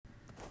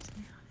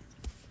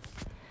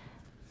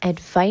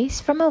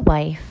Advice from a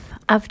wife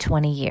of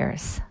 20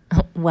 years.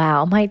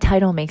 Wow, my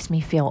title makes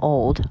me feel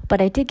old, but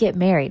I did get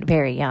married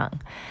very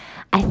young.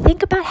 I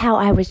think about how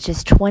I was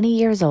just 20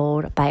 years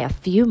old by a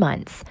few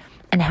months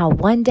and how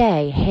one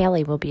day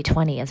Haley will be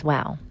 20 as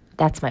well.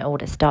 That's my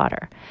oldest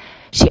daughter.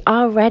 She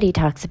already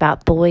talks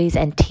about boys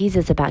and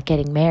teases about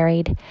getting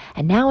married.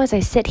 And now as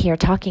I sit here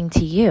talking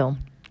to you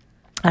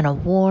on a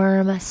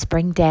warm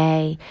spring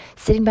day,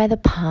 sitting by the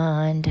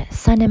pond,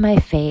 sun in my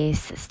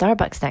face,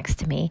 Starbucks next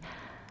to me,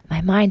 my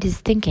mind is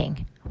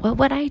thinking, what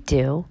would I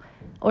do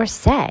or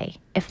say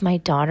if my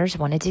daughters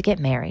wanted to get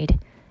married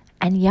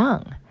and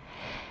young?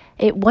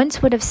 It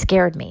once would have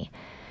scared me,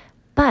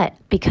 but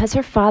because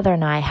her father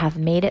and I have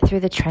made it through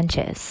the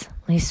trenches,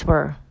 at least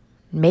we're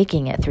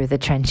making it through the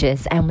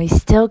trenches, and we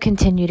still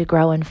continue to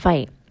grow and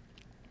fight.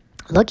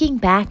 Looking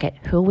back at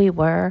who we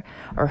were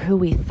or who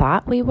we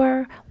thought we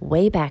were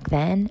way back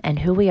then and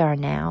who we are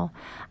now,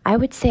 I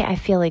would say I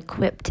feel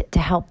equipped to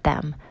help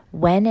them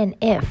when and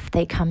if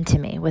they come to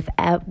me with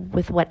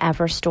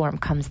whatever storm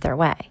comes their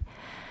way.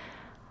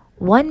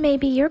 One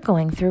maybe you're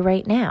going through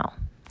right now.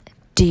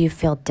 Do you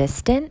feel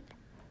distant?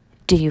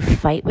 Do you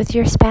fight with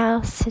your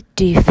spouse?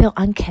 Do you feel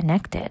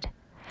unconnected?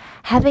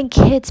 Having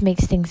kids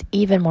makes things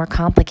even more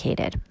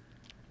complicated.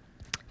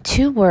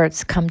 Two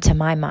words come to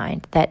my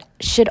mind that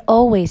should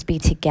always be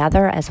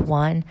together as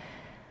one,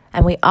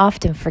 and we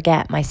often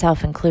forget,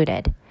 myself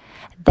included.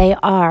 They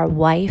are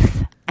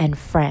wife and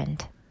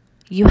friend.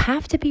 You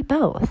have to be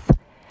both.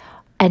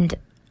 And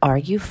are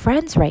you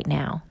friends right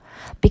now?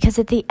 Because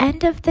at the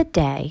end of the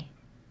day,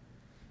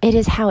 it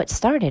is how it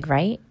started,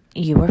 right?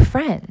 You were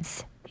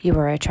friends. You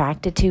were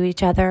attracted to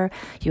each other.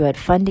 You had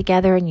fun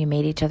together and you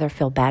made each other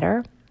feel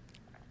better.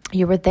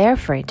 You were there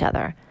for each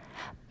other.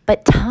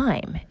 But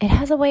time, it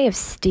has a way of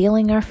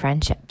stealing our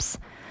friendships.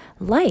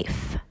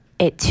 Life,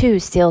 it too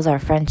steals our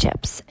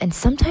friendships. And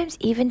sometimes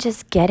even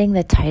just getting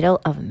the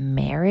title of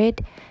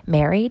married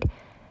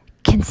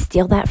can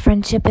steal that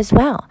friendship as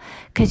well,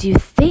 because you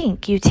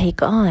think you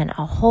take on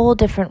a whole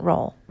different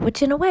role,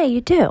 which in a way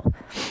you do.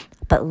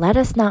 But let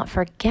us not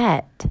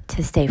forget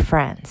to stay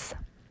friends.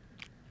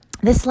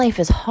 This life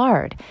is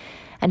hard,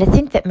 and to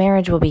think that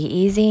marriage will be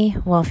easy,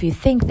 well, if you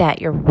think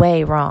that, you're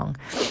way wrong.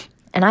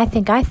 And I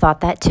think I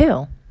thought that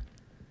too.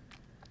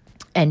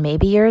 And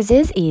maybe yours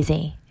is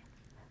easy,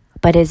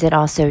 but is it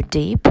also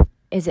deep?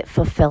 Is it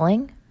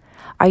fulfilling?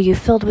 Are you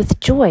filled with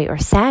joy or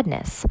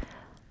sadness?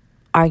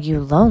 Are you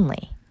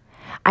lonely?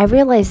 I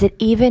realize that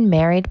even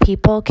married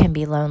people can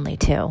be lonely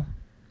too.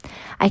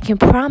 I can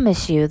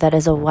promise you that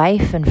as a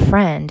wife and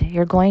friend,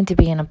 you're going to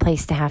be in a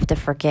place to have to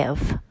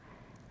forgive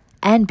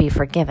and be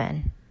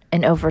forgiven.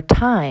 And over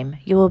time,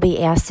 you will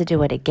be asked to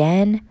do it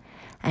again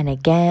and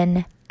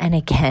again and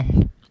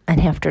again.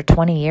 And after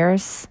 20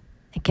 years,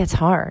 it gets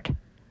hard,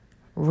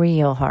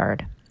 real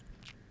hard.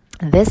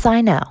 This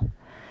I know.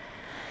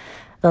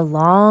 The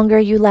longer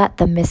you let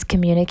the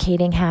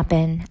miscommunicating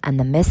happen and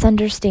the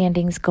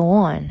misunderstandings go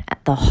on,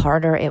 the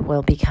harder it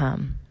will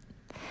become.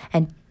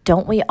 And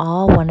don't we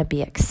all want to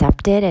be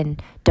accepted,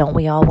 and don't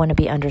we all want to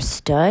be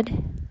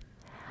understood?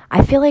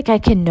 I feel like I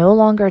can no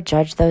longer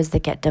judge those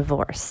that get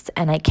divorced,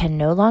 and I can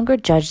no longer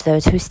judge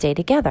those who stay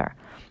together,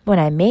 when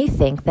I may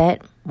think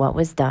that what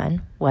was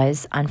done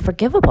was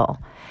unforgivable.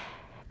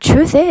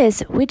 Truth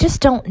is, we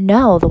just don't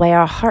know the way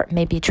our heart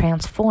may be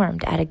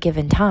transformed at a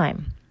given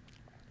time.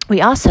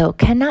 We also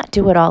cannot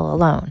do it all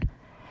alone.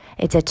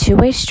 It's a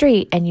two-way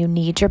street, and you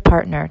need your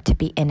partner to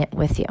be in it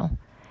with you.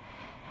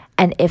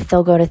 And if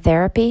they'll go to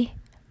therapy,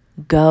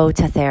 go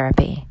to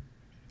therapy.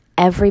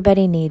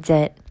 Everybody needs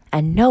it,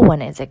 and no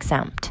one is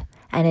exempt.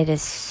 And it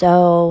is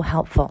so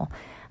helpful.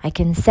 I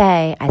can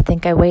say, I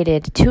think I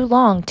waited too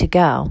long to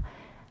go.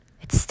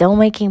 It's still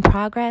making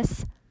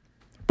progress,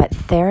 but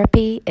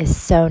therapy is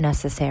so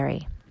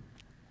necessary.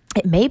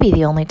 It may be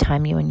the only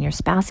time you and your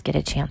spouse get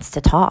a chance to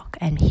talk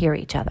and hear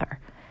each other.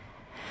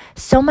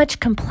 So much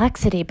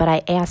complexity, but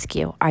I ask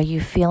you, are you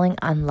feeling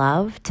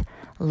unloved,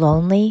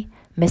 lonely,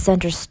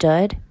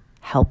 misunderstood,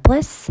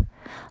 helpless?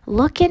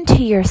 Look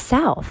into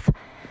yourself.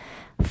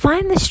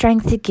 Find the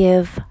strength to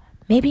give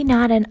maybe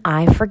not an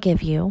I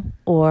forgive you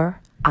or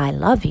I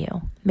love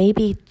you,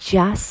 maybe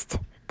just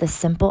the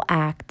simple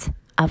act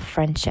of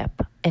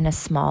friendship in a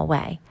small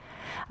way.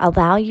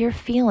 Allow your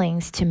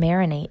feelings to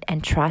marinate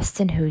and trust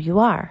in who you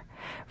are.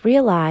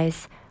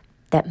 Realize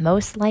that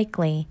most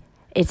likely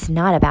it's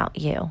not about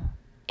you.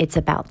 It's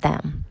about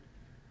them.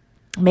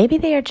 Maybe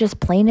they are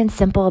just plain and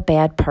simple a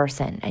bad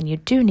person and you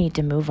do need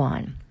to move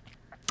on.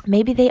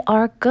 Maybe they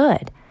are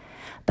good,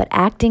 but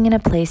acting in a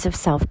place of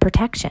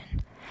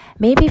self-protection.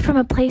 Maybe from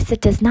a place that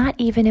does not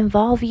even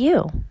involve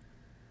you.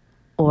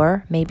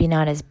 Or maybe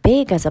not as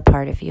big as a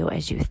part of you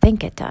as you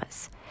think it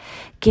does.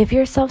 Give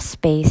yourself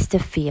space to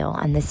feel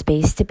and the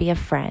space to be a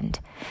friend.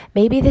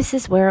 Maybe this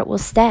is where it will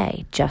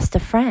stay, just a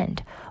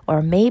friend.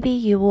 Or maybe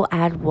you will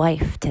add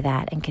wife to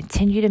that and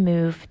continue to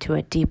move to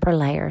a deeper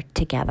layer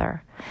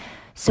together.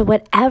 So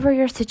whatever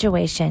your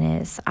situation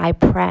is, I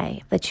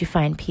pray that you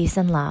find peace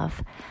and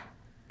love.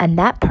 And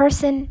that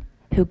person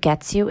who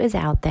gets you is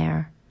out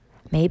there.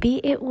 Maybe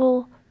it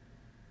will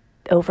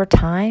over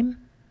time,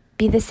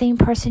 be the same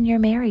person you're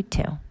married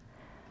to.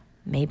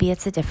 Maybe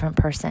it's a different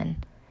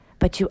person,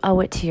 but you owe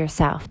it to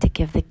yourself to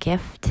give the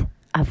gift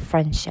of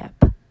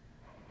friendship.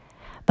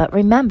 But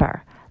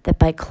remember that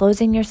by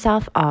closing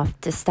yourself off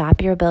to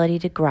stop your ability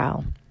to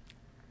grow,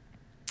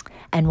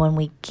 and when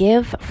we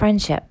give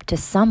friendship to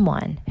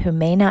someone who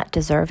may not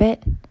deserve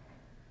it,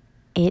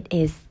 it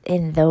is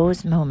in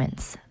those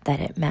moments that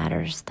it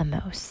matters the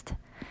most.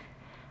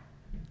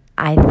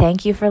 I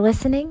thank you for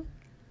listening,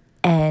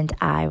 and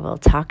I will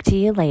talk to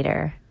you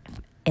later.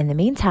 In the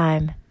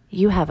meantime,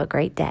 you have a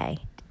great day.